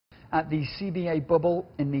At the CBA bubble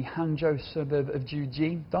in the Hangzhou suburb of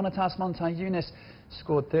Jiuji, Donatas Motiejunas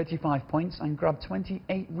scored 35 points and grabbed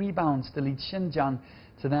 28 rebounds to lead Xinjiang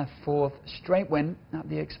to their fourth straight win at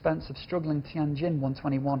the expense of struggling Tianjin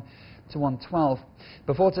 121-112.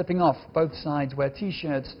 Before tipping off, both sides wear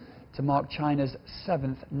T-shirts to mark China's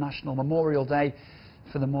 7th National Memorial Day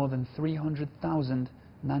for the more than 300,000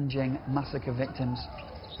 Nanjing massacre victims.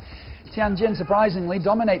 Tianjin surprisingly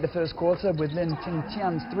dominate the first quarter, with Lin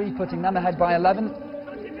Tingtian's three putting them ahead by 11.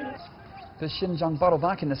 But Xinjiang battle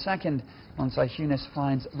back in the second. Motiejunas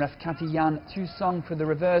finds Refkati Yan Tusong for the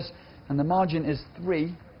reverse, and the margin is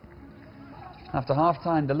 3. After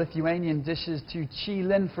half-time, the Lithuanian dishes to Chi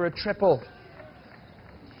Lin for a triple.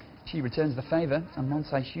 Chi returns the favour, and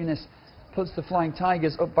Motiejunas puts the Flying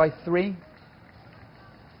Tigers up by 3.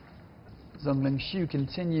 Zhongling Xu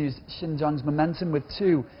continues Xinjiang's momentum with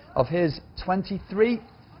 2 of his 23,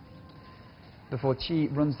 before Chi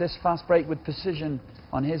runs this fast break with precision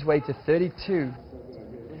on his way to 32.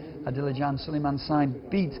 Adilajan Suleiman Sain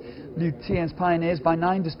beat Liu Tian's Pioneers by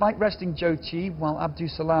 9 despite resting Zhou Qi, while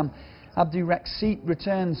Abdusalam Abdurexit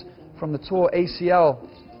returns from the tour ACL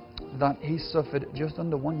that he suffered just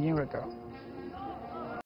under 1 year ago.